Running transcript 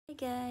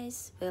Hi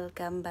guys,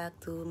 welcome back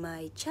to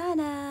my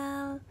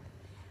channel.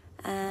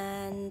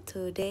 And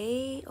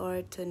today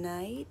or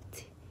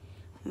tonight,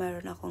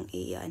 mayroon akong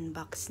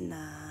i-unbox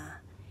na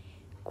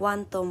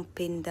quantum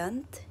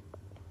pendant.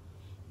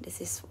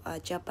 This is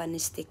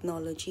Japanese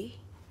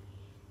technology,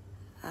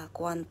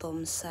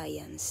 quantum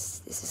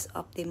science. This is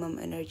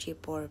optimum energy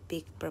for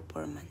peak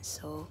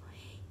performance. So,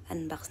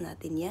 unbox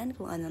natin yan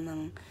kung ano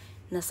nang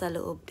nasa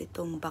loob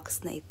nitong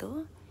box na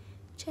ito.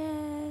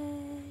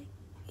 Check!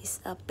 Is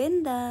a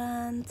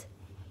pendant.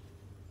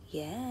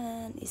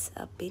 Yan, is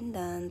a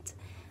pendant.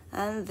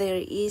 And there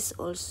is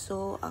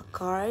also a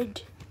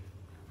card.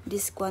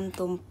 This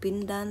quantum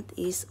pendant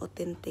is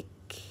authentic.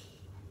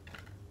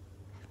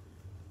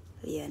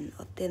 Yan,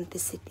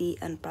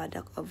 authenticity and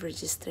product of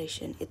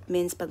registration. It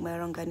means pag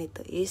mayroong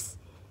ganito is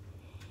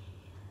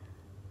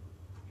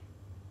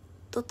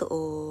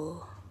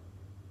totoo.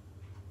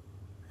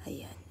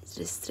 Ayan,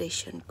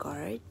 registration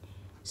card.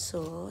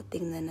 So,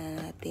 tingnan na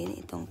natin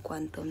itong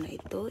quantum na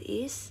ito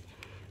is,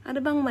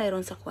 ano bang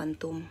mayroon sa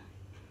quantum?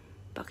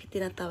 Bakit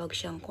tinatawag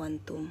siyang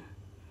quantum?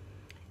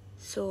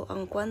 So,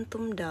 ang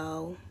quantum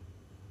daw,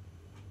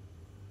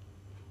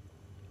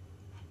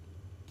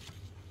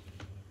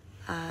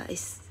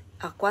 is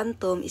a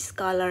quantum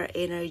scalar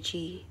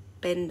energy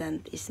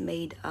pendant is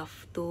made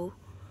of two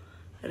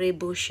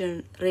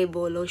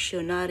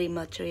revolutionary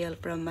material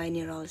from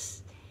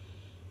minerals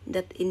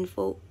that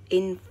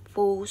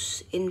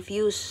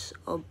infuse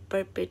of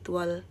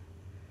perpetual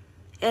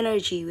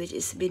energy which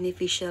is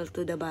beneficial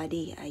to the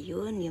body.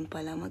 Ayun, yun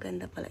pala.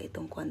 Maganda pala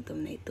itong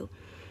quantum na ito.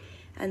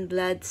 And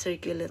blood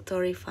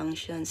circulatory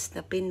functions.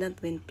 The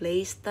pendant when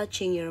placed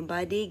touching your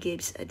body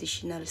gives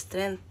additional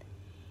strength,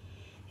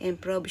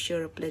 improves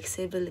your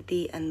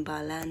flexibility and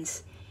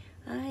balance.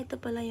 Ito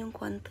pala yung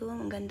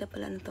quantum. Ang ganda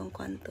pala nitong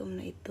quantum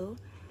na ito.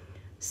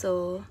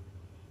 So,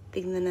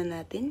 tignan na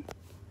natin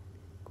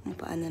kung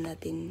paano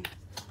natin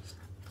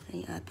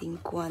ang ating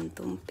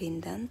quantum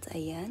pendant.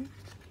 Ayan.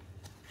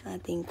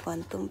 Ating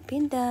quantum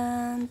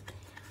pendant.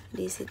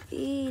 This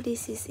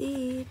is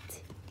it.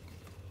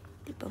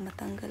 Di pa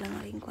matanggal ang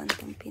aking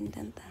quantum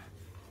pendant.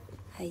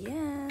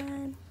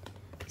 Ayan.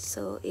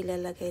 So,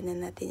 ilalagay na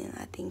natin yung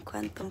ating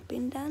quantum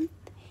pendant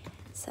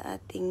sa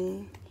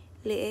ating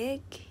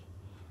leeg.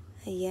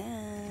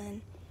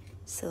 Ayan.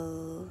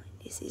 So,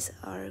 this is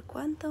our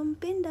quantum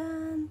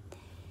pendant.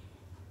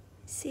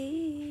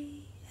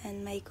 See?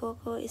 And my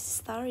Coco is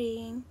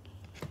starring.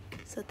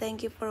 So,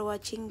 thank you for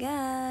watching,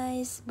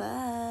 guys.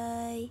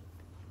 Bye!